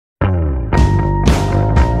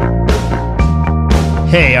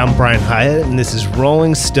Hey, I'm Brian Hiatt, and this is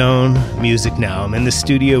Rolling Stone Music Now. I'm in the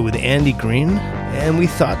studio with Andy Greene, and we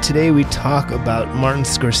thought today we'd talk about Martin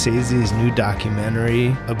Scorsese's new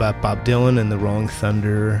documentary about Bob Dylan and the Rolling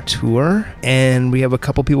Thunder tour. And we have a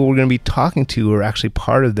couple people we're going to be talking to who are actually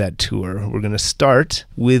part of that tour. We're going to start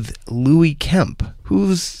with Louie Kemp,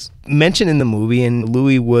 who's mentioned in the movie, and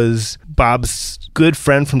Louie was Bob's good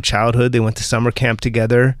friend from childhood. They went to summer camp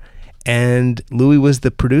together. And Louie was the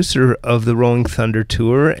producer of the Rolling Thunder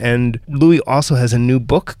tour, and Louie also has a new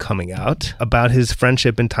book coming out about his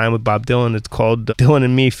friendship and time with Bob Dylan. It's called Dylan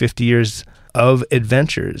and Me, 50 Years of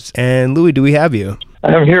Adventures. And Louie, do we have you?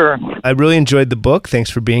 I'm here. I really enjoyed the book. Thanks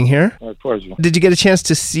for being here. My pleasure. Did you get a chance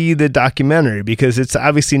to see the documentary? Because it's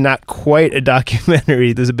obviously not quite a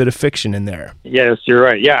documentary. There's a bit of fiction in there. Yes, you're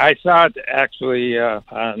right. Yeah, I saw it actually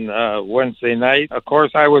on Wednesday night. Of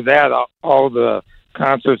course, I was at all the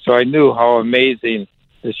concerts, so I knew how amazing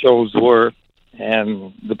the shows were,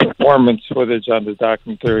 and the performance footage on the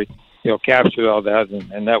documentary, captured all that,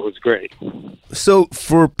 and that was great. So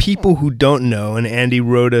for people who don't know, and Andy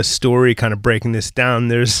wrote a story kind of breaking this down,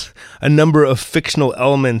 there's a number of fictional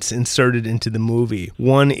elements inserted into the movie.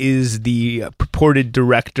 One is the purported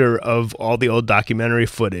director of all the old documentary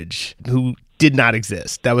footage, who did not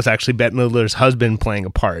exist. That was actually Bette Midler's husband playing a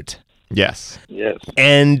part. Yes.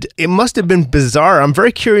 And it must have been bizarre. I'm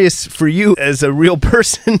very curious for you as a real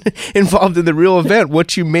person involved in the real event,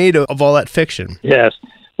 what you made of all that fiction. Yes.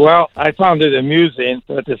 Well, I found it amusing,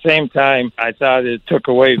 but at the same time, I thought it took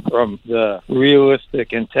away from the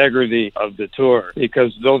realistic integrity of the tour,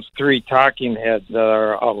 because those three talking heads that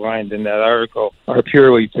are outlined in that article are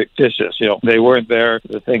purely fictitious. They weren't there.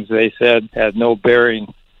 The things they said had no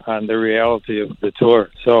bearing on the reality of the tour.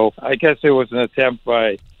 So I guess it was an attempt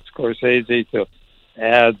by Scorsese to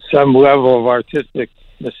add some level of artistic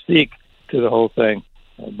mystique to the whole thing.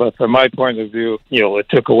 But from my point of view, it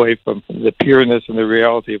took away from the pureness and the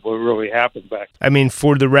reality of what really happened back. I mean,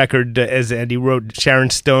 for the record, as Andy wrote,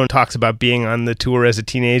 Sharon Stone talks about being on the tour as a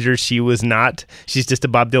teenager. She was not. She's just a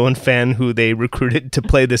Bob Dylan fan who they recruited to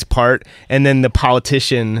play this part. And then the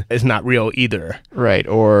politician is not real either. Right.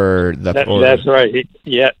 Or that's right.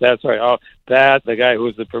 Yeah, that's right. The guy who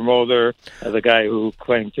was the promoter, the guy who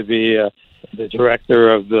claimed to be the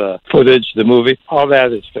director of the footage, the movie, all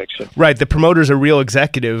that is fiction. Right. The promoter's a real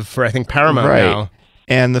executive for, I think, Paramount now.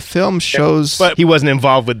 And the film shows... But he wasn't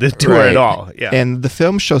involved with the tour at all. Yeah. And the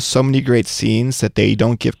film shows so many great scenes that they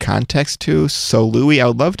don't give context to. So, Louie, I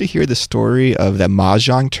would love to hear the story of that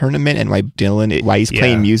Mahjong tournament and why he's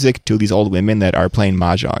playing music to these old women that are playing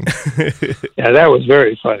Mahjong. Yeah, that was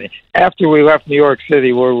very funny. After we left New York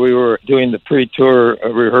City, where we were doing the pre-tour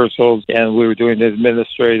rehearsals and we were doing the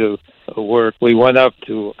administrative work, we went up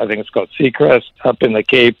to, I think it's called Seacrest, up in the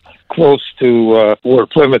Cape, close to where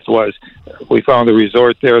Plymouth was. We found a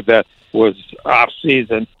resort there that was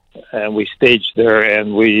off-season, and we staged there,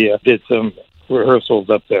 and we did some rehearsals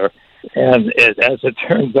up there. And as it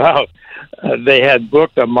turns out, they had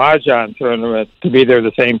booked a Mahjong tournament to be there at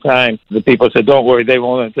the same time. The people said, "Don't worry, they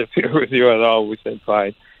won't interfere with you at all." We said,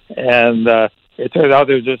 "Fine." And it turned out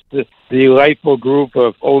there was just this delightful group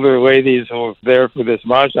of older ladies who were there for this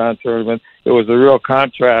Mahjong tournament. It was a real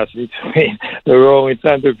contrast between the Rolling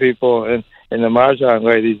Thunder people and the Mahjong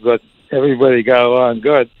ladies, but everybody got along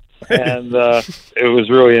good. And it was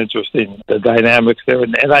really interesting, the dynamics there.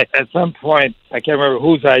 And I, at some point, I can't remember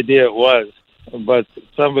whose idea it was, but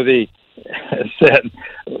somebody said,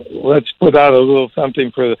 "Let's put out a little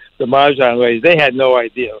something for the Mahjong ladies." They had no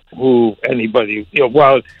idea who anybody,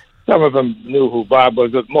 well, some of them knew who Bob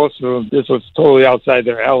was, but most of them, this was totally outside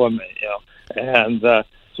their element, And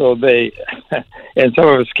so they, and some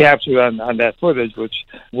of it's captured on that footage, which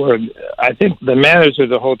were, I think the manager of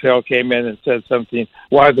the hotel came in and said something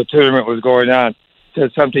while the tournament was going on,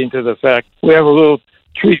 said something to the fact, "We have a little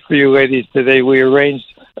treat for you ladies today. We arranged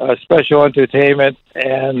special entertainment,"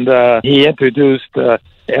 and he introduced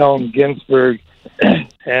Allen Ginsberg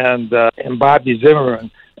and Bobby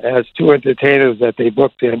Zimmerman as two entertainers that they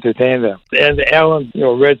booked to entertain them. And Allen,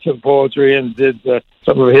 read some poetry and did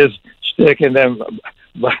some of his shtick, and then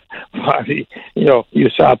Bobby, you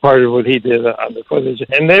saw part of what he did on the footage.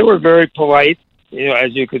 And they were very polite,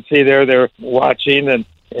 as you could see there, they're watching, and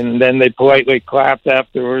then they politely clapped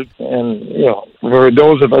afterwards. And, for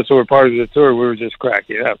those of us who were part of the tour, we were just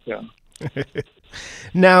cracking up,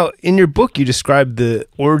 Now, in your book, you described the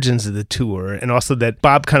origins of the tour, and also that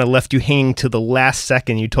Bob kind of left you hanging to the last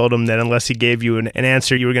second. You told him that unless he gave you an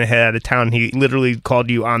answer, you were going to head out of town. He literally called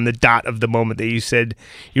you on the dot of the moment that you said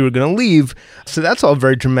you were going to leave. So that's all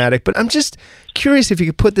very dramatic. But I'm just curious if you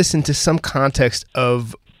could put this into some context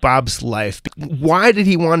of Bob's life. Why did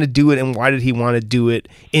he want to do it, and why did he want to do it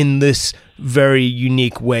in this very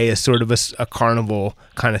unique way, as sort of a carnival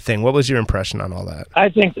kind of thing? What was your impression on all that? I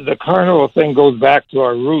think the carnival thing goes back to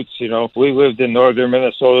our roots. We lived in northern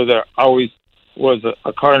Minnesota. There always was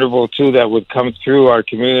a carnival, too, that would come through our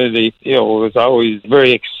community. It was always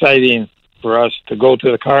very exciting for us to go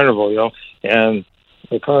to the carnival, and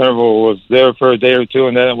the carnival was there for a day or two,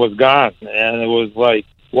 and then it was gone. And it was like,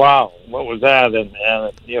 wow, what was that? And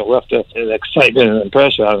left an excitement and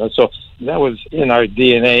impression on us. So that was in our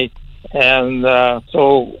DNA. And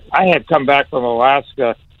so I had come back from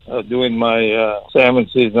Alaska doing my salmon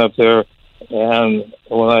season up there. And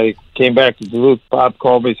when I came back to Duluth, Bob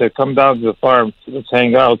called me and said, come down to the farm, let's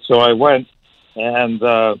hang out. So I went, and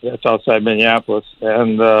that's outside Minneapolis.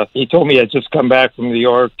 And he told me I'd just come back from New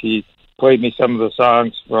York. He played me some of the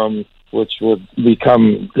songs from which would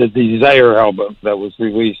become the Desire album that was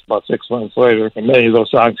released about 6 months later. And many of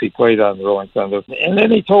those songs he played on Rolling Thunder. And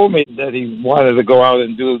then he told me that he wanted to go out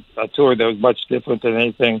and do a tour that was much different than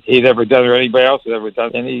anything he'd ever done or anybody else had ever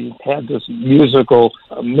done. And he had this musical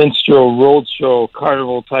minstrel roadshow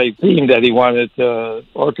carnival type theme that he wanted to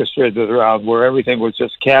orchestrate it around, where everything was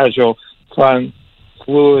just casual, fun,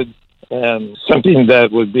 fluid, and something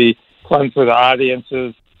that would be fun for the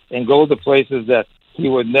audiences, and go to places that he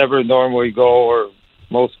would never normally go, or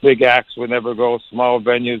most big acts would never go, small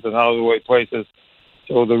venues and out-of-the-way places.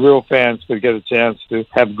 So the real fans could get a chance to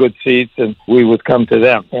have good seats, and we would come to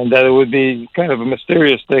them. And that it would be kind of a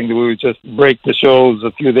mysterious thing that we would just break the shows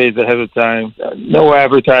a few days ahead of time. No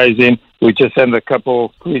advertising. We just send a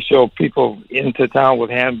couple pre-show people into town with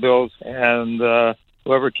handbills, and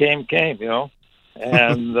whoever came.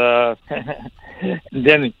 And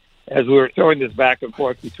then as we were throwing this back and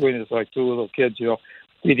forth between us like two little kids,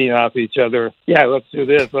 feeding off each other. Yeah, let's do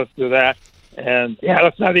this, let's do that. And yeah,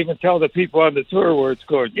 let's not even tell the people on the tour where it's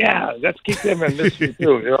going. Yeah, let's keep them in mystery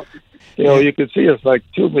too. You could see us like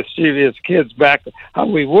two mischievous kids back how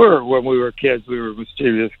we were when we were kids. We were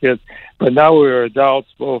mischievous kids, but now we're adults,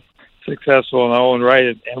 both successful in our own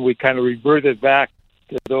right, and we kind of reverted back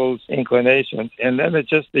to those inclinations. And then it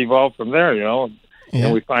just evolved from there,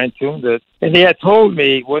 and we fine-tuned it. And he had told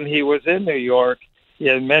me when he was in New York, he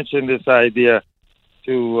had mentioned this idea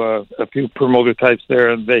to a few promoter types there,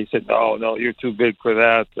 and they said, no, you're too big for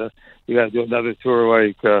that. You got to do another tour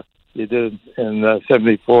like you did in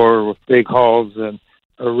 74 with big halls and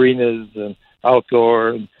arenas and outdoor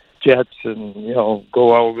and jets and,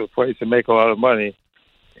 go all over the place and make a lot of money.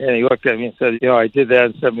 And he looked at me and said, I did that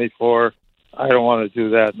in 74. I don't want to do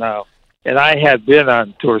that now. And I had been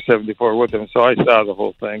on Tour 74 with him, so I saw the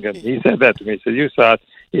whole thing. And he said that to me. He said, you saw it.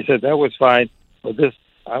 He said, that was fine. But this,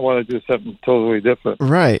 I want to do something totally different.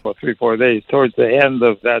 Right. For 3-4 days. Towards the end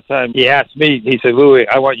of that time, he asked me, he said, Louie,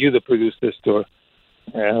 I want you to produce this tour.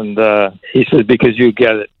 And he said, because you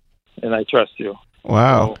get it, and I trust you.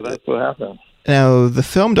 Wow. So that's what happened. Now, the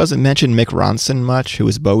film doesn't mention Mick Ronson much, who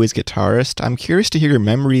was Bowie's guitarist. I'm curious to hear your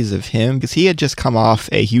memories of him, because he had just come off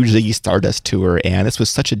a huge Ziggy Stardust tour, and this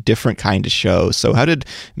was such a different kind of show. So how did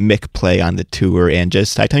Mick play on the tour, and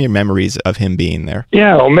just tell me your memories of him being there?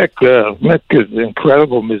 Yeah, well, Mick is an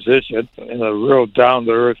incredible musician and a real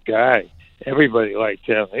down-to-earth guy. Everybody liked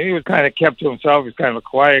him. He was kind of kept to himself. He was kind of a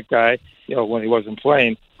quiet guy, when he wasn't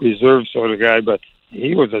playing, reserved sort of guy, but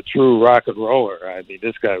he was a true rock and roller. I mean,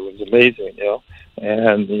 this guy was amazing,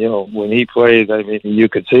 And, when he played, I mean, you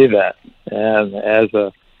could see that. And as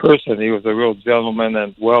a person, he was a real gentleman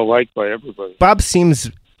and well-liked by everybody. Bob seems,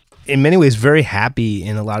 in many ways, very happy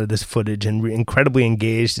in a lot of this footage and incredibly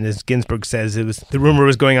engaged. And as Ginsberg says, the rumor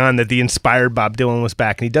was going on that the inspired Bob Dylan was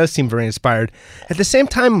back. And he does seem very inspired. At the same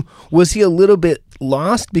time, was he a little bit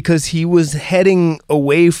lost because he was heading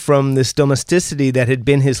away from this domesticity that had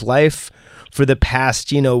been his life for the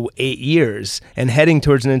past, 8 years, and heading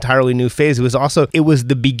towards an entirely new phase? It was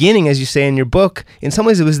the beginning, as you say in your book. In some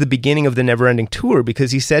ways, it was the beginning of the never-ending tour,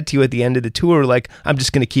 because he said to you at the end of the tour, like, I'm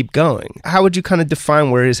just going to keep going. How would you kind of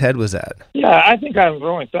define where his head was at? Yeah, I think on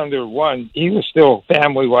Rolling Thunder 1, he was still,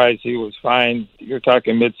 family-wise, he was fine. You're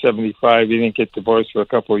talking mid-75. He didn't get divorced for a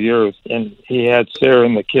couple of years, and he had Sarah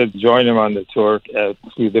and the kids join him on the tour at a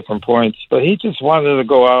few different points. But he just wanted to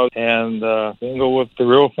go out and mingle with the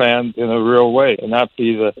real fans in a real way, and not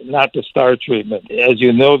the star treatment. As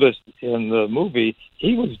you noticed in the movie,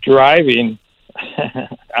 he was driving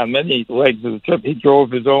on many legs of the trip. He drove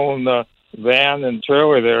his own van and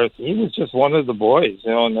trailer there. He was just one of the boys,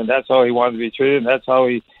 and that's how he wanted to be treated, and that's how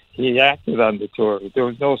he acted on the tour. There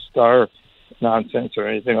was no star nonsense or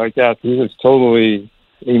anything like that. He was totally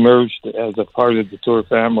emerged as a part of the tour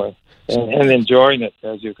family. and enjoying it,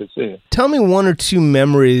 as you could see. Tell me one or two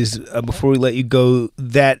memories before we let you go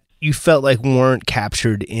that you felt like weren't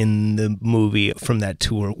captured in the movie from that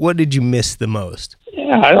tour. What did you miss the most?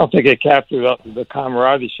 Yeah, I don't think it captured the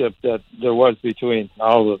camaraderie that there was between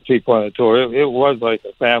all the people on the tour. It was like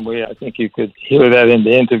a family. I think you could hear that in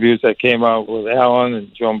the interviews that came out with Alan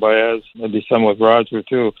and Joan Baez, maybe some with Roger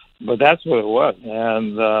too. But that's what it was.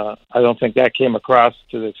 And I don't think that came across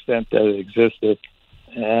to the extent that it existed.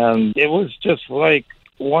 And it was just like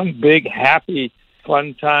one big, happy,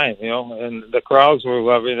 fun time, and the crowds were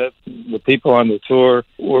loving it. The people on the tour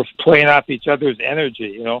were playing off each other's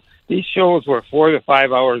energy, These shows were 4 to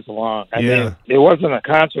 5 hours long. I mean, it wasn't a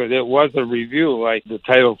concert. It was a review, like the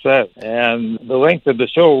title said. And the length of the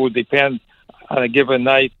show would depend on a given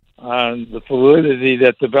night on the fluidity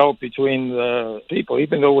that developed between the people.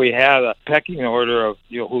 Even though we had a pecking order of,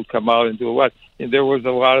 who'd come out and do what, and there was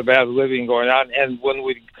a lot of bad living going on. And when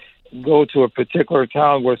we go to a particular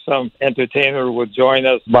town where some entertainer would join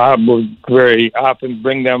us, Bob would very often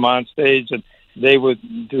bring them on stage, and they would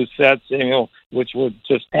do sets, which would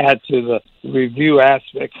just add to the review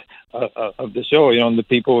aspect of the show, and the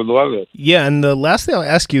people would love it. Yeah, and the last thing I'll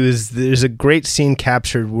ask you is there's a great scene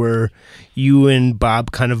captured where you and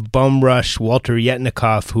Bob kind of bum rush Walter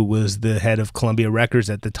Yetnikoff, who was the head of Columbia Records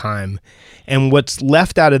at the time. And what's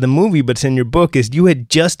left out of the movie, but it's in your book, is you had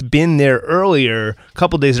just been there earlier, a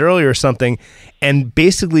couple days earlier or something, and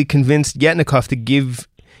basically convinced Yetnikoff to give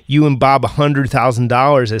you and Bob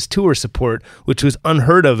 $100,000 as tour support, which was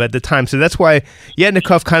unheard of at the time. So that's why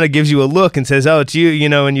Yetnikoff kind of gives you a look and says, oh, it's you,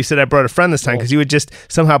 and you said, I brought a friend this time, because you had just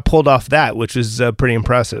somehow pulled off that, which was pretty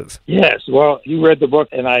impressive. Yes, well, you read the book,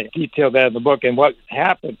 and I detailed that in the book. And what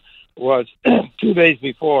happened was 2 days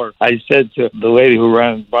before, I said to the lady who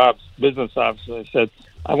ran Bob's business office, I said,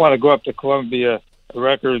 I want to go up to Columbia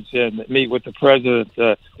Records and meet with the president.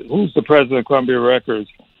 Who's the president of Columbia Records?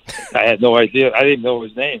 I had no idea. I didn't know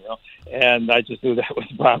his name, and I just knew that was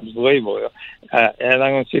Bob's label. And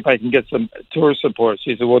I'm going to see if I can get some tour support.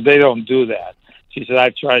 She said, well, they don't do that. She said,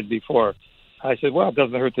 I've tried before. I said, well, it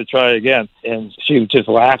doesn't hurt to try again. And she just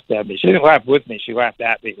laughed at me. She didn't laugh with me. She laughed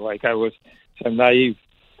at me like I was some naive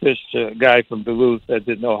fish guy from Duluth that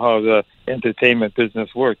didn't know how the entertainment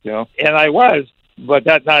business worked, And I was, but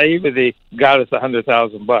that naivety got us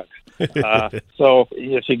 $100,000. So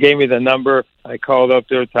she gave me the number. I called up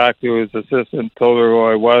there, talked to his assistant, told her who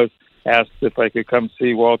I was, asked if I could come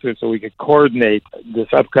see Walter so we could coordinate this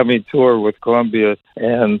upcoming tour with Columbia.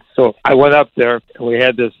 And so I went up there. We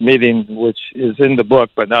had this meeting, which is in the book,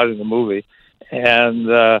 but not in the movie.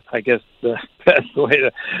 And I guess the best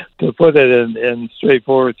way to put it in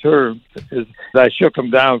straightforward terms is I shook him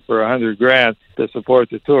down for $100,000 to support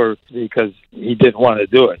the tour because he didn't want to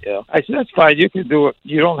do it. I said, that's fine. You can do it.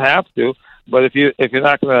 You don't have to. But if you're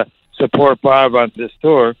not going to support Bob on this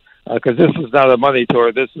tour, because this is not a money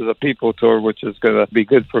tour, this is a people tour, which is going to be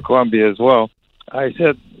good for Columbia as well. I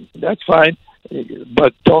said, that's fine.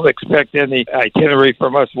 But don't expect any itinerary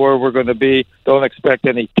from us where we're going to be. Don't expect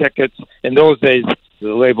any tickets. In those days,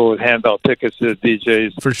 the label would hand out tickets to the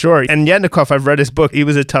DJs. For sure. And Yetnikoff, I've read his book. He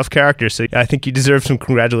was a tough character, so I think you deserve some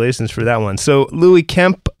congratulations for that one. So Louie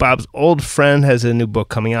Kemp, Bob's old friend, has a new book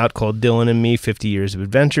coming out called Dylan and Me, 50 Years of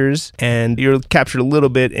Adventures. And you're captured a little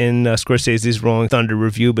bit in Scorsese's Rolling Thunder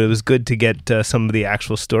review, but it was good to get some of the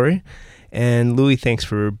actual story. And Louie, thanks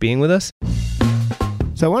for being with us.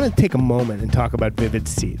 So I want to take a moment and talk about Vivid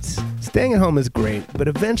Seats. Staying at home is great, but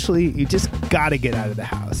eventually you just got to get out of the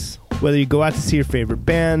house. Whether you go out to see your favorite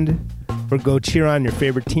band or go cheer on your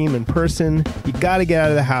favorite team in person, you got to get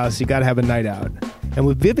out of the house. You got to have a night out. And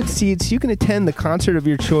with Vivid Seats, you can attend the concert of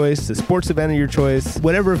your choice, the sports event of your choice,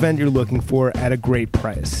 whatever event you're looking for at a great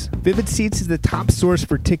price. Vivid Seats is the top source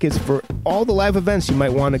for tickets for all the live events you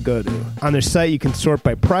might want to go to. On their site, you can sort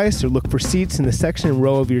by price or look for seats in the section and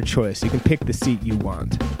row of your choice. You can pick the seat you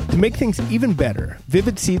want. To make things even better,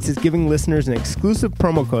 Vivid Seats is giving listeners an exclusive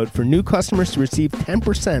promo code for new customers to receive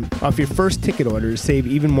 10% off your first ticket order to save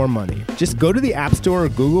even more money. Just go to the App Store or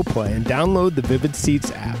Google Play and download the Vivid Seats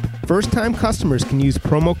app. First-time customers can use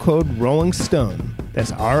promo code Rolling Stone.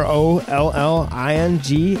 That's ROLLINGSTONE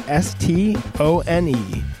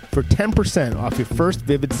for 10% off your first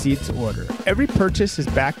Vivid Seats order. Every purchase is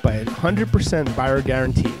backed by a 100% buyer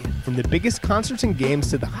guarantee. From the biggest concerts and games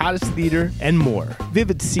to the hottest theater and more,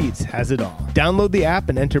 Vivid Seats has it all. Download the app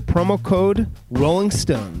and enter promo code Rolling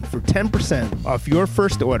Stone for 10% off your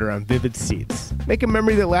first order on Vivid Seats. Make a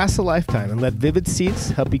memory that lasts a lifetime and let Vivid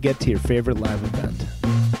Seats help you get to your favorite live event.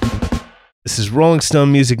 This is Rolling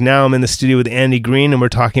Stone Music Now. I'm in the studio with Andy Greene, and we're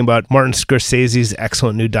talking about Martin Scorsese's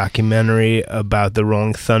excellent new documentary about the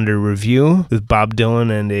Rolling Thunder Revue with Bob Dylan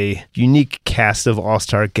and a unique cast of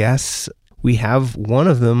all-star guests. We have one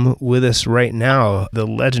of them with us right now, the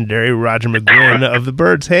legendary Roger McGuinn of the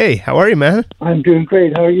Byrds. Hey, how are you, man? I'm doing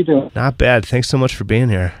great. How are you doing? Not bad. Thanks so much for being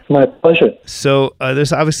here. My pleasure. So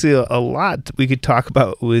there's obviously a lot we could talk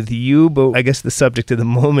about with you, but I guess the subject of the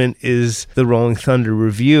moment is the Rolling Thunder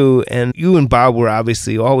Revue. And you and Bob were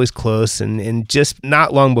obviously always close. And just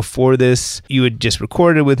not long before this, you had just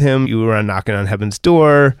recorded with him. You were on Knocking on Heaven's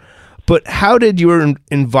Door. But how did your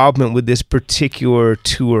involvement with this particular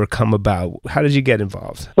tour come about? How did you get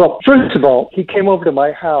involved? Well, first of all, he came over to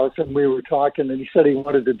my house and we were talking, and he said he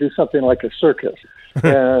wanted to do something like a circus.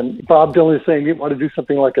 And Bob Dylan is saying, you want to do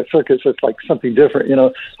something like a circus? It's like something different,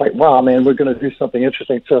 It's like, wow, man, we're going to do something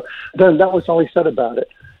interesting. So then that was all he said about it.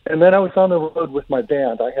 And then I was on the road with my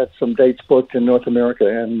band. I had some dates booked in North America,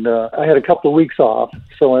 and I had a couple of weeks off.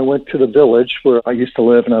 So I went to the Village where I used to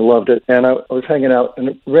live, and I loved it. And I was hanging out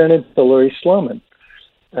and ran into Larry Sloman.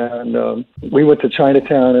 And we went to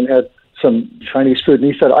Chinatown and had some Chinese food.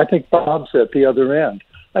 And he said, I think Bob's at the other end.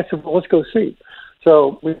 I said, well, let's go see.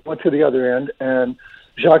 So we went to the other end, and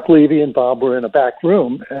Jacques Levy and Bob were in a back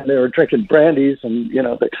room, and they were drinking brandies, and,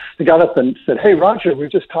 they got up and said, hey, Roger, we were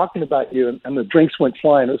just talking about you, and the drinks went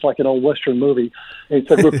flying. It was like an old Western movie. And he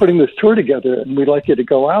said, we're putting this tour together, and we'd like you to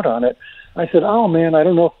go out on it. I said, oh, man, I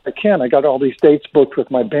don't know if I can. I got all these dates booked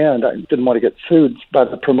with my band. I didn't want to get sued by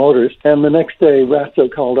the promoters. And the next day,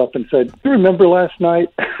 Rasto called up and said, you remember last night?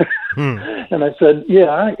 And I said,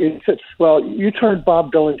 yeah. He said, well, you turned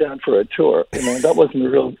Bob Dylan down for a tour. That wasn't a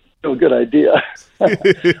real good idea.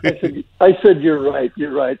 I said, you're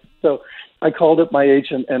right. So I called up my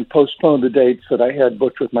agent and postponed the dates that I had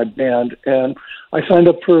booked with my band, and I signed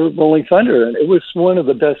up for Rolling Thunder, and it was one of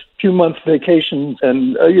the best few-month vacations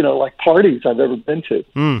and, parties I've ever been to.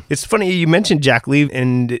 It's funny, you mentioned Jack Lee,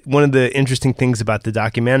 and one of the interesting things about the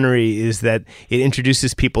documentary is that it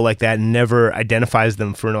introduces people like that and never identifies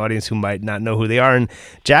them for an audience who might not know who they are. And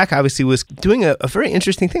Jack obviously was doing a very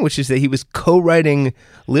interesting thing, which is that he was co-writing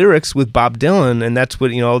lyrics with Bob Dylan, and that's what,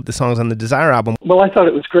 the songs on the Desire album. Well, I thought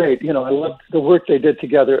it was great. I loved the work they did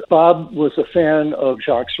together. Bob was a fan of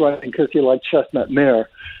Jacques' writing because he liked Chestnut Mare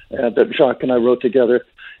that Jacques and I wrote together.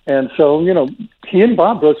 And so, he and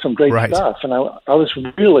Bob wrote some great stuff, and I was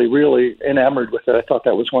really, really enamored with it. I thought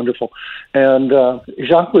that was wonderful. And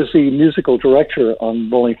Jacques was the musical director on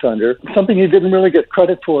Rolling Thunder, something he didn't really get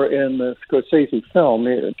credit for in the Scorsese film.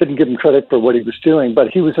 He didn't give him credit for what he was doing, but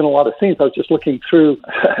he was in a lot of scenes. I was just looking through,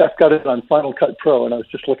 I've got it on Final Cut Pro, and I was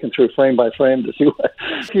just looking through frame by frame to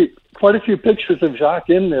see quite a few pictures of Jacques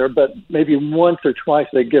in there, but maybe once or twice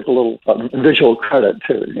they give a little visual credit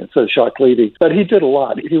to it. So Jacques Levy. But he did a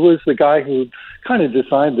lot. He was the guy who kind of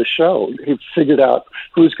designed the show. He figured out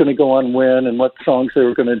who's going to go on when and what songs they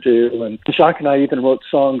were going to do. And Jacques and I even wrote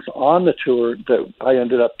songs on the tour that I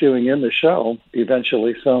ended up doing in the show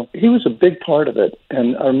eventually. So he was a big part of it.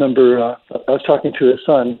 And I remember I was talking to his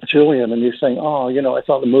son, Julian, and he was saying, I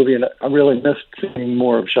saw the movie and I really missed seeing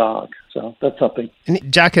more of Jacques. So that's something.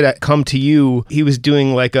 And Jack had come to you. He was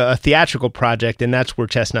doing like a theatrical project, and that's where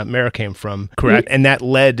Chestnut Mare came from, correct? And that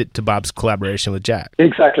led to Bob's collaboration with Jack.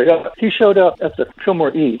 Exactly. He showed up at the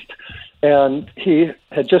Fillmore East, and he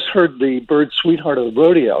had just heard the Byrds' Sweetheart of the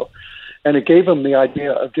Rodeo, and it gave him the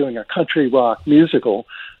idea of doing a country rock musical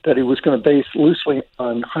that he was going to base loosely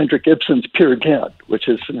on Heinrich Ibsen's Peer Gynt, which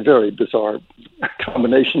is a very bizarre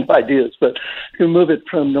combination of ideas. But he moved it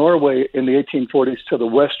from Norway in the 1840s to the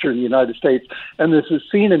western United States. And there's a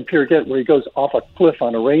scene in Peer Gynt where he goes off a cliff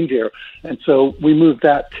on a reindeer. And so we moved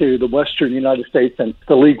that to the western United States, and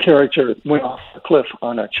the lead character went off a cliff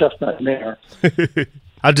on a chestnut mare.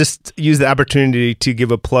 I'll just use the opportunity to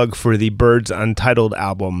give a plug for the Byrds Untitled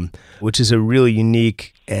album, which is a really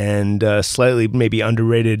unique and slightly maybe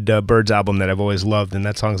underrated Byrds album that I've always loved, and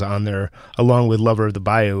that song's on there along with Lover of the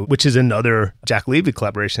Bayou, which is another Jack Levy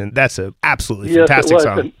collaboration. That's an absolutely fantastic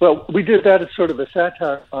song. And, well, we did that as sort of a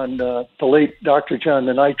satire on the late Dr. John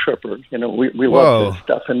the Night Tripper. We love this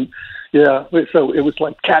stuff, and yeah, so it was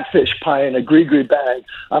like catfish pie in a gree-gree bag.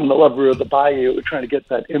 I'm the lover of the bayou. We're trying to get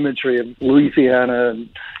that imagery of Louisiana and,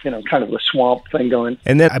 kind of a swamp thing going.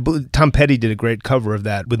 And then I believe Tom Petty did a great cover of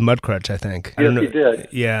that with Mudcrutch, I think. Yes, he did.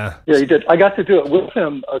 Yeah. Yeah, he did. I got to do it with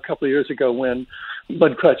him a couple of years ago when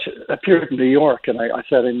Mudcrutch appeared in New York, and I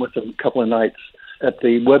sat in with him a couple of nights at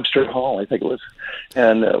the Webster Hall, I think it was,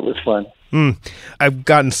 and it was fun. I've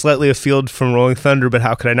gotten slightly afield from Rolling Thunder, but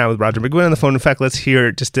how could I not with Roger McGuinn on the phone? In fact, let's hear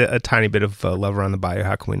just a tiny bit of Lover on the Bayou.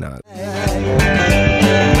 How can we not?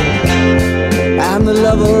 I'm the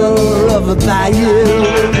lover of the bayou.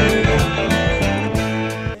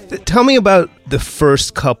 Tell me about the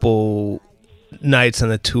first couple nights on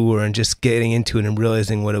the tour and just getting into it and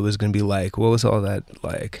realizing what it was going to be like. What was all that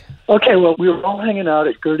like? Okay, well, we were all hanging out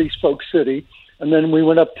at Gertie's Folk City, and then we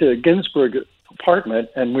went up to Ginsberg's apartment,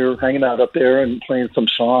 and we were hanging out up there and playing some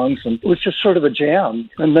songs, and it was just sort of a jam.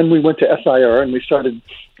 And then we went to SIR, and we started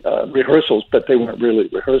rehearsals, but they weren't really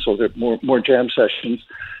rehearsals. They were more jam sessions.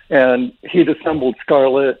 And he'd assembled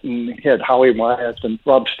Scarlett, and he had Howie Wyatt and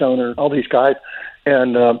Rob Stoner, all these guys,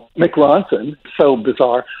 and Mick Ronson, so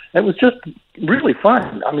bizarre. It was just really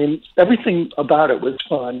fun. I mean, everything about it was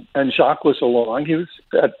fun. And Jacques was along. He was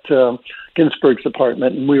at Ginsberg's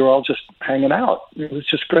apartment, and we were all just hanging out. It was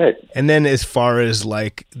just great. And then as far as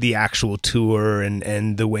like the actual tour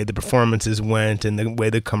and the way the performances went and the way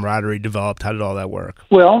the camaraderie developed, how did all that work?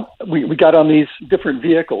 Well, we got on these different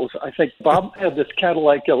vehicles. I think Bob had this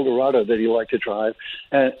Cadillac Eldorado that he liked to drive,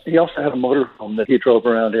 and he also had a motorhome that he drove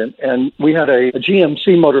around in. And we had a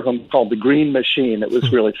GMC motorhome called the Greene Machine. It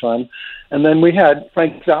was really fun. And then we had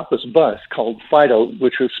Frank Zappa's bus called Fido,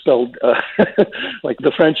 which was spelled like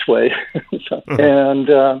the French way. And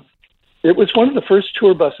it was one of the first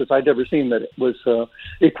tour buses I'd ever seen that was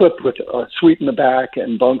equipped with a suite in the back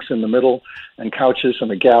and bunks in the middle and couches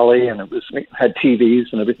and a galley, and it had TVs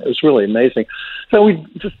and everything. It was really amazing. So we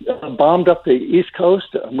just bombed up the East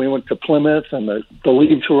Coast, and we went to Plymouth, and the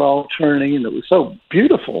leaves were all turning, and it was so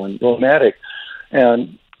beautiful and romantic.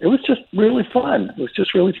 And it was just really fun. It was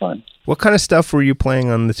just really fun. What kind of stuff were you playing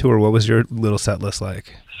on the tour? What was your little set list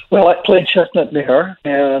like? Well, I played Chestnut Mare,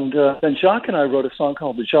 and then Jacques and I wrote a song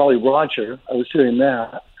called The Jolly Roger. I was doing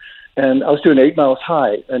that, and I was doing 8 Miles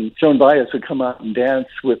High, and Joan Baez would come out and dance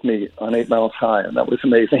with me on 8 Miles High, and that was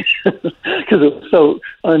amazing because it was so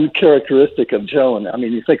uncharacteristic of Joan. I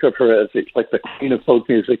mean, you think of her as like the queen of folk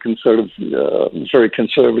music and sort of very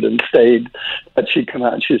conservative and staid, but she'd come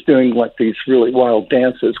out and she's doing like these really wild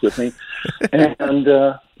dances with me, and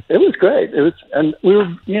it was great. And we were,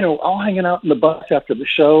 all hanging out in the bus after the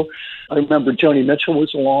show. I remember Joni Mitchell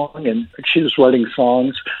was along, and she was writing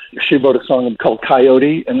songs. She wrote a song called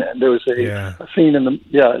Coyote, and there was a scene in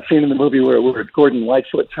the movie where we're at Gordon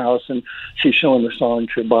Lightfoot's house, and she's showing the song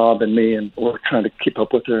to Bob and me, and we're trying to keep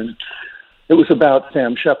up with her. And it was about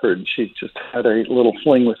Sam Shepard. She just had a little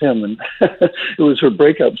fling with him, and it was her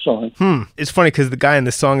breakup song. It's funny because the guy in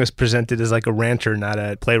the song is presented as like a ranter, not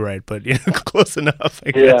a playwright, but close enough,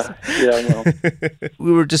 I guess. Yeah, well.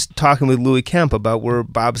 We were just talking with Louie Kemp about where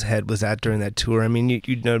Bob's head was at during that tour. I mean,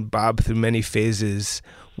 you'd known Bob through many phases.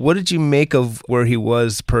 What did you make of where he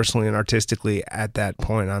was personally and artistically at that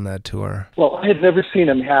point on that tour? Well, I had never seen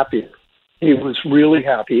him happy. He was really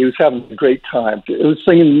happy. He was having a great time. He was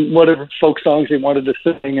singing whatever folk songs he wanted to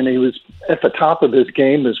sing, and he was at the top of his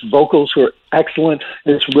game. His vocals were excellent.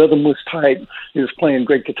 His rhythm was tight. He was playing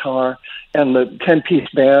great guitar. And the 10-piece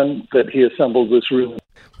band that he assembled was really...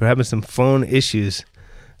 We're having some phone issues.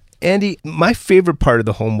 Andy, my favorite part of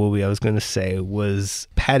the whole movie, I was going to say, was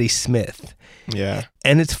Patti Smith. Yeah.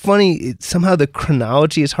 And it's funny, somehow the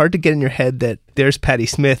chronology is hard to get in your head that there's Patti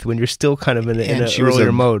Smith when you're still kind of in an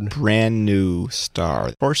earlier mode. Brand new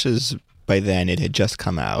star. Horses, by then, it had just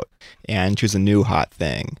come out, and she was a new hot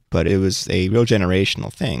thing. But it was a real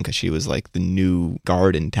generational thing because she was like the new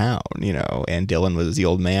guard in town, and Dylan was the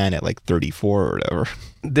old man at like 34 or whatever.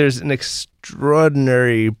 There's an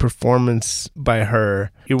extraordinary performance by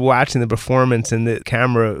her. You're watching the performance, and the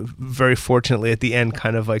camera, very fortunately, at the end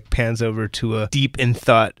kind of like pans over to a deep in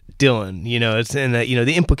thought Dylan, it's and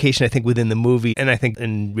the implication I think within the movie, and I think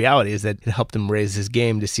in reality, is that it helped him raise his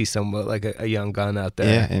game to see someone like a young gun out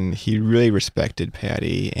there. Yeah, and he really respected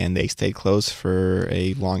Patti, and they stayed close for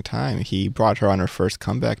a long time. He brought her on her first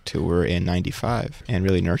comeback tour in '95 and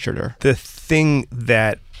really nurtured her. The thing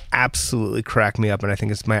that absolutely cracked me up, and I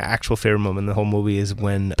think it's my actual favorite moment in the whole movie, is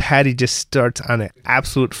when Patti just starts on an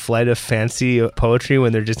absolute flight of fancy poetry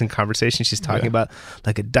when they're just in conversation. She's talking about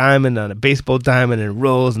like a diamond on a baseball diamond, and it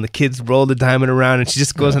rolls, and the kids roll the diamond around, and she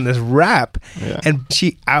just goes on this rap, and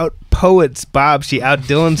she out poets Bob, she out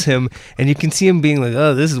Dylans him, and you can see him being like,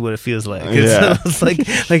 oh, this is what it feels like. It's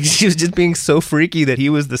like she was just being so freaky that he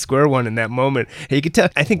was the square one in that moment. And you could tell,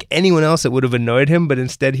 I think anyone else it would have annoyed him, but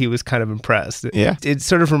instead he was kind of impressed. Yeah. It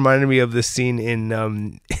sort of reminded me of the scene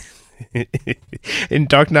in in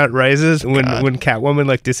Dark Knight Rises when Catwoman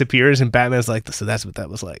like disappears and Batman's like, so that's what that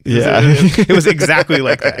was like. Yeah. It was exactly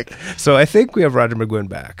like that. So I think we have Roger McGuinn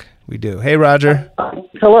back. We do. Hey, Roger.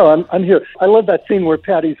 Hello, I'm here. I love that scene where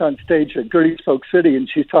Patty's on stage at Gertie's Folk City, and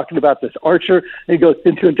she's talking about this archer, and he goes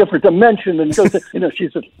into a different dimension, and goes,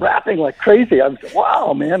 she's just rapping like crazy. I was like,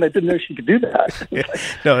 wow, man, I didn't know she could do that. Yeah.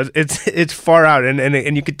 No, it's far out,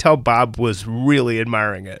 and you could tell Bob was really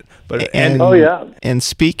admiring it. But oh yeah. And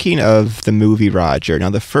speaking of the movie, Roger,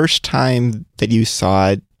 now the first time that you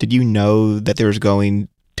saw it, did you know that there was going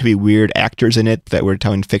to be weird actors in it that were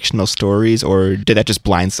telling fictional stories, or did that just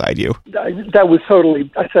blindside you? That was totally,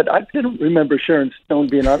 I said, I didn't remember Sharon Stone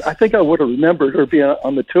being on. I think I would have remembered her being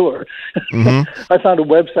on the tour. Mm-hmm. I found a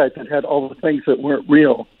website that had all the things that weren't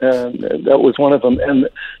real, and that was one of them. And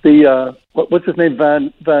the, what's his name?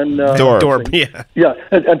 Van Dorp, yeah. Yeah,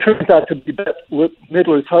 and turns out to be Bette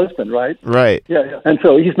Midler's husband, right? Right. Yeah. And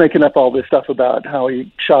so he's making up all this stuff about how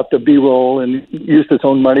he shot the B-roll and used his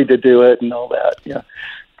own money to do it and all that, yeah.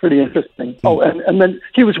 Pretty interesting. Oh, and then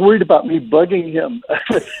he was worried about me bugging him.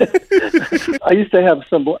 I used to have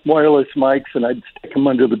some wireless mics, and I'd stick them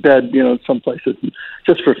under the bed, some places,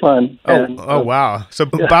 just for fun. Wow. So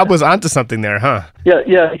yeah. Bob was onto something there, huh?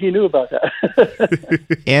 Yeah, he knew about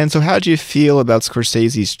that. And so how did you feel about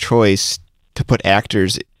Scorsese's choice to put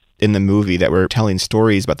actors in the movie that were telling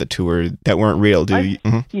stories about the tour that weren't real?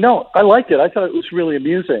 No, I liked it. I thought it was really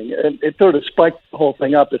amusing. And it sort of spiked the whole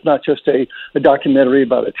thing up. It's not just a documentary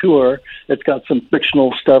about a tour. It's got some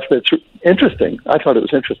fictional stuff that's interesting. I thought it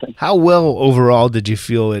was interesting. How well overall did you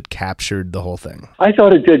feel it captured the whole thing? I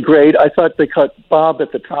thought it did great. I thought they cut Bob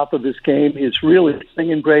at the top of his game. He was really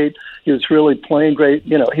singing great. He was really playing great.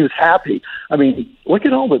 He was happy. I mean, look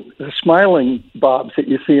at all the smiling Bobs that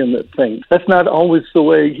you see in the thing. That's not always the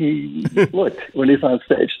way he looked when he's on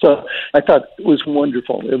stage. So I thought it was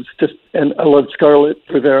wonderful. It was just, and I loved Scarlett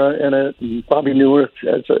Rivera in it, and Bobby Newirth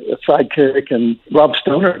as a sidekick, and Rob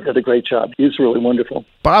Stoner did a great job. He was really wonderful.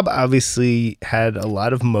 Bob obviously had a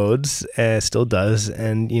lot of modes, still does,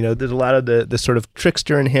 and there's a lot of the sort of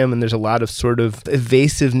trickster in him, and there's a lot of sort of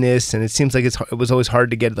evasiveness, and it seems like it was always hard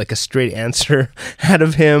to get like a straight answer out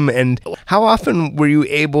of him. And how often were you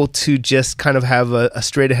able to just kind of have a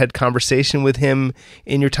straight ahead conversation with him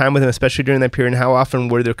in your time with him, especially during that period? And how often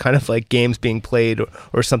were there kind of like games being played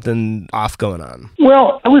or something off going on?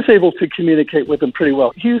 Well, I was able to communicate with him pretty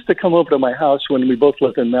well. He used to come over to my house when we both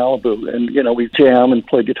lived in Malibu, and we jam and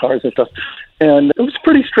play guitars and stuff. And it was a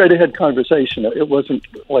pretty straight-ahead conversation. It wasn't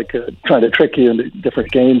like trying to trick you into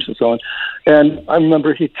different games and so on. And I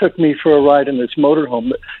remember he took me for a ride in this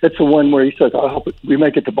motorhome. It's the one where he says, I hope we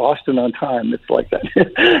make it to Boston on time. It's like that.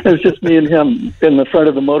 It was just me and him in the front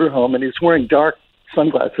of the motorhome, and he's wearing dark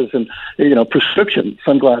sunglasses and prescription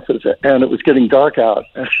sunglasses, and it was getting dark out.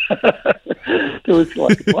 It was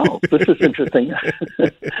like, wow, this is interesting.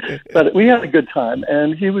 But we had a good time,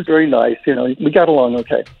 and he was very nice. We got along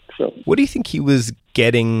okay. So, what do you think he was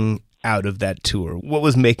getting out of that tour? What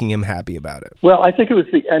was making him happy about it? Well, I think it was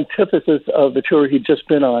the antithesis of the tour he'd just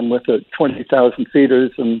been on with the 20,000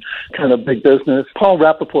 seaters and kind of big business. Paul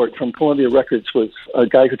Rappaport from Columbia Records was a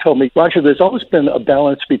guy who told me, Roger, there's always been a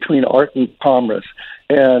balance between art and commerce.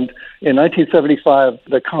 And in 1975,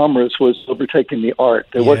 the commerce was overtaking the art.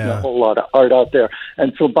 There wasn't a whole lot of art out there.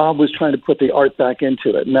 And so Bob was trying to put the art back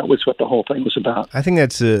into it, and that was what the whole thing was about. I think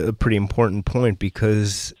that's a pretty important point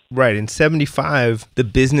because, right, in 75, the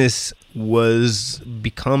business was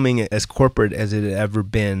becoming as corporate as it had ever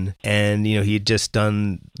been. And, he had just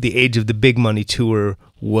done the Age of the Big Money tour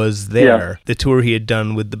was there. Yeah. The tour he had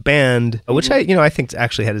done with the band, which I think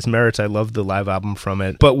actually had its merits. I loved the live album from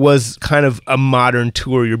it, but was kind of a modern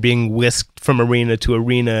tour. You're being whisked from arena to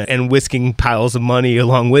arena and whisking piles of money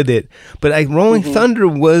along with it. But Rolling Thunder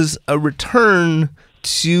was a return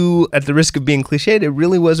to, at the risk of being cliched, it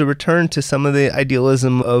really was a return to some of the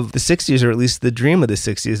idealism of the 60s, or at least the dream of the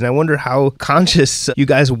 60s. And I wonder how conscious you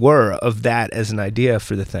guys were of that as an idea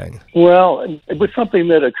for the thing. Well, it was something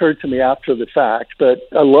that occurred to me after the fact, but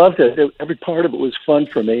I loved it. Every part of it was fun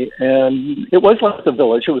for me. And it was like the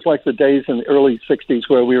Village. It was like the days in the early 60s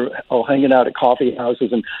where we were all hanging out at coffee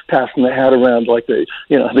houses and passing the hat around like the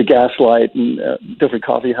Gaslight and different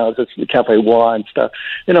coffee houses, the Cafe Wa and stuff.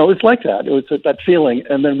 It was like that. It was that feeling.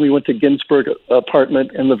 And then we went to Ginsberg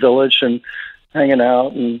apartment in the Village and hanging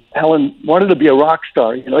out, and Alan wanted to be a rock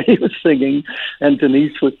star. He was singing, and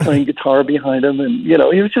Denise was playing guitar behind him, and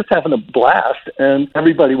he was just having a blast, and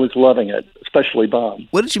everybody was loving it, especially Bob.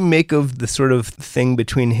 What did you make of the sort of thing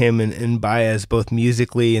between him and Baez, both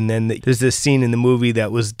musically, and then there's this scene in the movie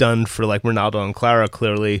that was done for like Ronaldo and Clara,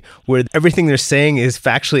 clearly, where everything they're saying is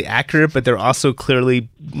factually accurate, but they're also clearly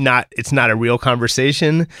it's not a real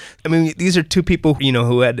conversation. I mean, these are two people,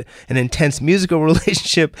 who had an intense musical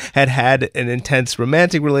relationship, had an intense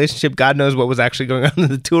romantic relationship. God knows what was actually going on in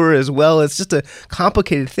the tour as well. It's just a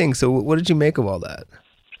complicated thing. So what did you make of all that?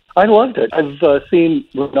 I loved it. I've seen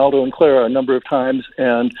Ronaldo and Clara a number of times,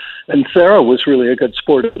 and Sarah was really a good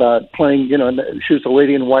sport about playing, and she was a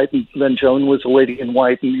lady in white, and then Joan was a lady in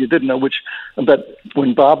white, and you didn't know which, but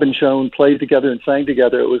when Bob and Joan played together and sang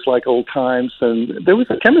together, it was like old times, and there was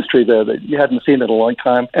a chemistry there that you hadn't seen in a long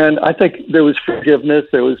time. And I think there was forgiveness.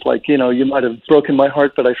 There was like, you might have broken my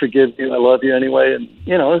heart, but I forgive you. I love you anyway. And,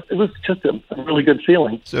 it was just a really good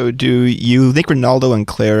feeling. So do you think Ronaldo and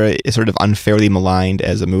Clara is sort of unfairly maligned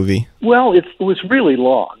as a movie? Well, it was really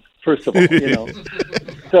long, first of all,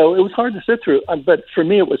 So it was hard to sit through. But for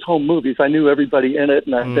me, it was home movies. I knew everybody in it,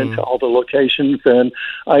 and I've been to all the locations, and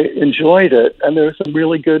I enjoyed it. And there were some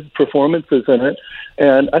really good performances in it.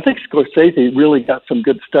 And I think Scorsese really got some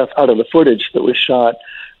good stuff out of the footage that was shot.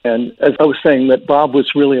 And as I was saying, that Bob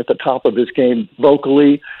was really at the top of his game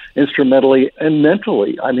vocally, instrumentally, and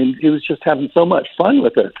mentally. I mean, he was just having so much fun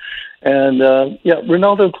with it. And,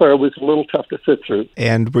 Ronaldo and Clara was a little tough to sit through.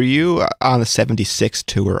 And were you on the 76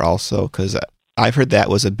 tour also? Because I've heard that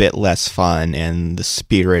was a bit less fun, and the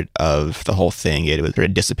spirit of the whole thing, it was sort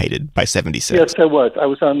of dissipated by 76. Yes, I was. I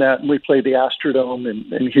was on that, and we played the Astrodome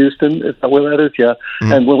in Houston. Is that where that is? Yeah.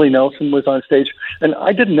 Mm-hmm. And Willie Nelson was on stage. And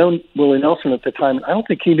I didn't know Willie Nelson at the time. I don't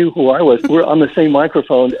think he knew who I was. We're on the same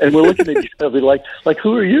microphone, and we're looking at each other like,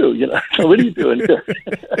 who are you? So what are you doing here?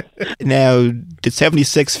 Now, did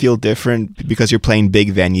 76 feel different because you're playing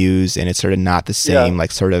big venues, and it's sort of not the same,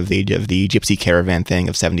 like sort of the Gypsy Caravan thing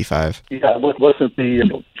of 75? Yeah, it wasn't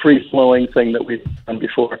the free-flowing thing that we've done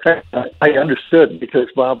before. I understood because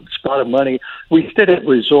Bob spotted money. We stayed at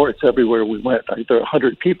resorts everywhere we went. There were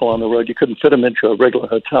 100 people on the road. You couldn't fit them into a regular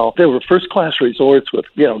hotel. They were first-class resorts with,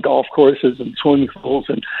 golf courses and swimming pools.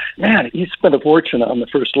 And, man, he spent a fortune on the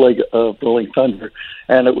first leg of Rolling Thunder.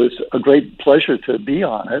 And it was a great pleasure to be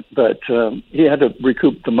on it, but he had to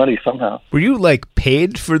recoup the money somehow. Were you,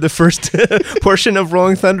 paid for the first portion of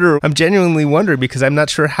Rolling Thunder? I'm genuinely wondering because I'm not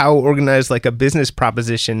sure how organized, a business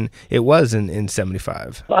proposition it was in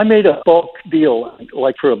 75. I made a bulk deal,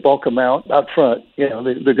 for a bulk amount up front. They're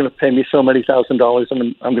going to pay me so many $1,000s,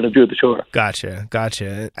 and I'm going to do the tour. Gotcha.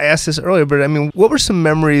 I asked this earlier, but what were some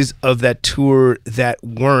memories of that tour that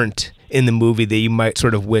weren't in the movie that you might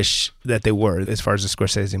sort of wish that they were as far as the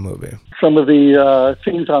Scorsese movie? Some of the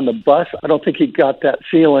scenes on the bus, I don't think he got that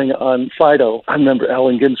feeling on Fido. I remember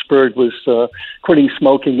Allen Ginsberg was quitting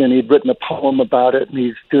smoking, and he'd written a poem about it, and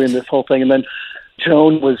he's doing this whole thing. And then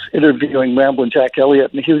Joan was interviewing Ramblin' Jack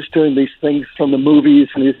Elliott, and he was doing these things from the movies,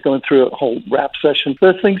 and he was going through a whole rap session.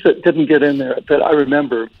 There's things that didn't get in there that I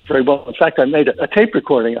remember very well. In fact, I made a tape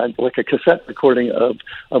recording, like a cassette recording of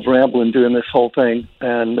Ramblin' doing this whole thing,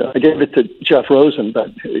 and I gave it to Jeff Rosen,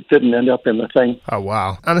 but it didn't end up in the thing. Oh,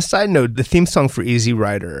 wow. On a side note, the theme song for Easy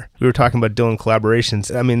Rider, we were talking about Dylan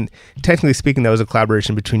collaborations. Technically speaking, that was a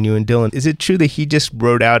collaboration between you and Dylan. Is it true that he just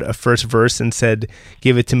wrote out a first verse and said,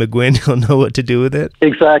 give it to McGuinn, he'll know what to do with it?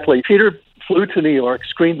 Exactly. Peter flew to New York,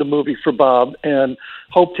 screened the movie for Bob, and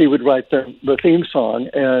hoped he would write the theme song.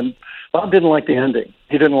 And Bob didn't like the ending.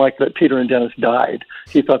 He didn't like that Peter and Dennis died.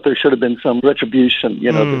 He thought there should have been some retribution,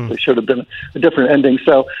 that there should have been a different ending.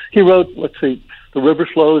 So he wrote, the river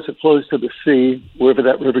flows, it flows to the sea. Wherever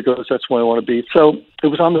that river goes, that's where I want to be. So it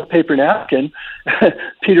was on the paper napkin.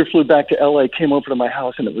 Peter flew back to L.A., came over to my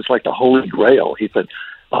house, and it was like the Holy Grail. He said,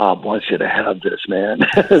 Bob wants you to have this, man.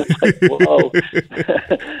 It's like, whoa.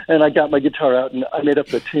 And I got my guitar out, and I made up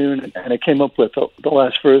the tune, and I came up with the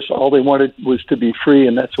last verse. All they wanted was to be free,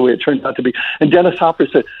 and that's the way it turned out to be. And Dennis Hopper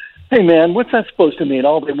said, hey, man, what's that supposed to mean?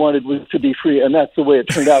 All they wanted was to be free, and that's the way it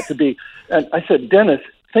turned out to be. And I said, Dennis,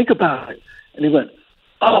 think about it. And he went,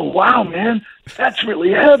 oh, wow, man, that's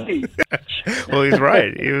really heavy. Well, he's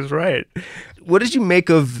right. He was right. What did you make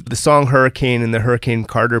of the song Hurricane and the Hurricane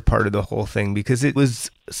Carter part of the whole thing? Because it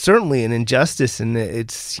was certainly an injustice, and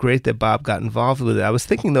it's great that Bob got involved with it. I was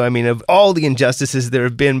thinking, though, of all the injustices there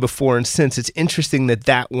have been before and since, it's interesting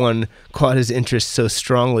that one caught his interest so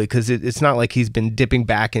strongly, because it's not like he's been dipping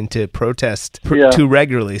back into protest too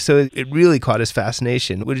regularly. So it really caught his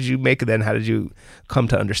fascination. What did you make of that, and how did you come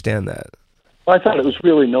to understand that? I thought it was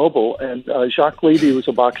really noble, and Jacques Levy was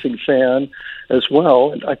a boxing fan as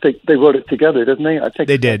well. And I think they wrote it together, didn't they? I think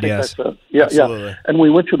they did. Yes. Absolutely. Yeah. And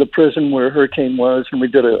we went to the prison where Hurricane was, and we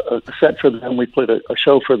did a set for them. We played a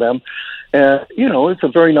show for them, and it's a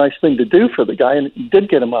very nice thing to do for the guy, and it did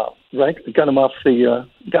get him out. Right, got him off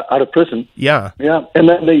got out of prison. Yeah. And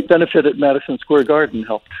then the benefit at Madison Square Garden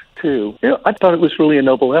helped too. I thought it was really a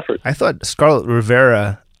noble effort. I thought Scarlett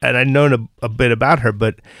Rivera and I'd known a bit about her,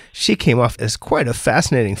 but she came off as quite a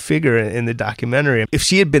fascinating figure in the documentary. If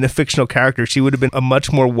she had been a fictional character, she would have been a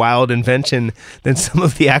much more wild invention than some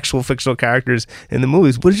of the actual fictional characters in the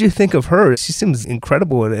movies. What did you think of her? She seems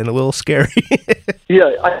incredible and a little scary.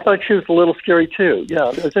 Yeah, I thought she was a little scary too. Yeah,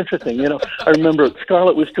 it was interesting. You know, I remember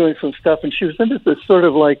Scarlett was doing some stuff, and she was into this sort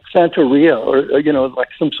of like Santeria, or you know, like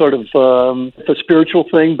some sort of it's a spiritual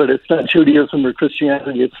thing, but it's not Judaism or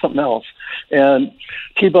Christianity; it's something else. And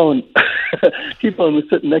T-Bone was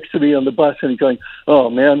sitting next to me on the bus, and he's going, "Oh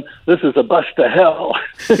man, this is a bus to hell,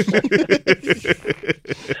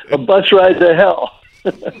 a bus ride to hell."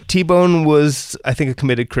 T-Bone was, I think, a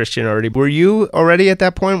committed Christian already. Were you already at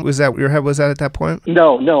that point? Was that your head? Was that at that point?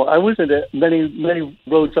 No. I was at many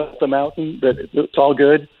roads up the mountain that it's all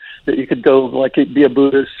good, that you could go like be a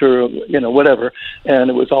Buddhist or, you know, whatever,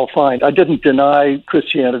 and it was all fine. I didn't deny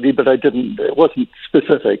Christianity, but it wasn't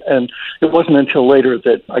specific. And it wasn't until later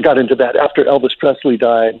that I got into that. After Elvis Presley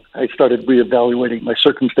died, I started reevaluating my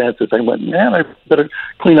circumstances. I went, man, I better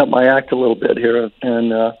clean up my act a little bit here.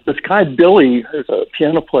 And this guy, Billy, who's a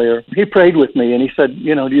piano player, he prayed with me, and he said,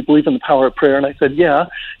 you know, do you believe in the power of prayer? And I said, yeah.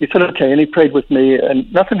 He said, okay. And he prayed with me,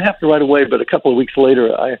 and nothing happened right away, but a couple of weeks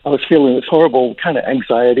later, I was feeling this horrible kind of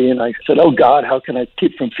anxiety, and I said, oh, God, how can I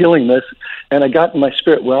keep from feeling this? And I got in my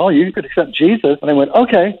spirit, well, you could accept Jesus. And I went,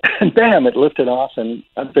 okay. And bam, it lifted off, and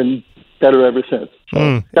I've been better ever since.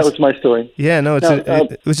 So that was my story. Yeah, no,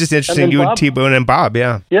 it was just interesting. You and T-Bone and Bob,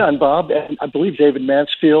 yeah. Yeah, and Bob, and I believe David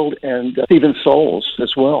Mansfield and Stephen Souls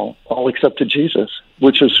as well, all accepted Jesus,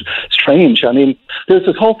 which is strange. I mean, there's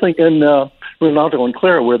this whole thing in Ronaldo and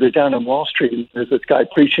Clara where they're down on Wall Street, and there's this guy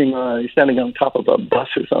preaching, he's standing on top of a bus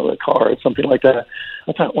or something, a car or something like that.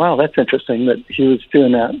 I thought, wow, that's interesting that he was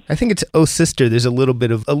doing that. I think it's Oh Sister. There's a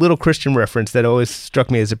little Christian reference that always struck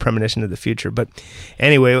me as a premonition of the future. But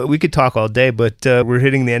anyway, we could talk all day, but we're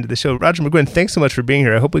hitting the end of the show. Roger McGuinn, thanks so much for being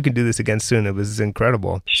here. I hope we can do this again soon. It was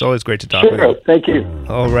incredible. It's always great to talk with you. Thank you.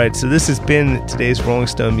 All right, so this has been today's Rolling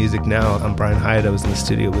Stone Music Now. I'm Brian Hiatt. I was in the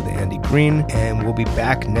studio with Andy Greene, and we'll be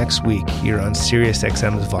back next week here on Sirius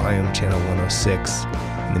XM's Volume Channel 106.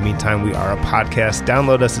 In the meantime, we are a podcast.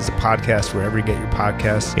 Download us as a podcast wherever you get your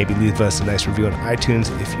podcasts. Maybe leave us a nice review on iTunes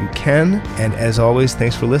if you can. And as always,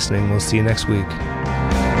 thanks for listening. We'll see you next week.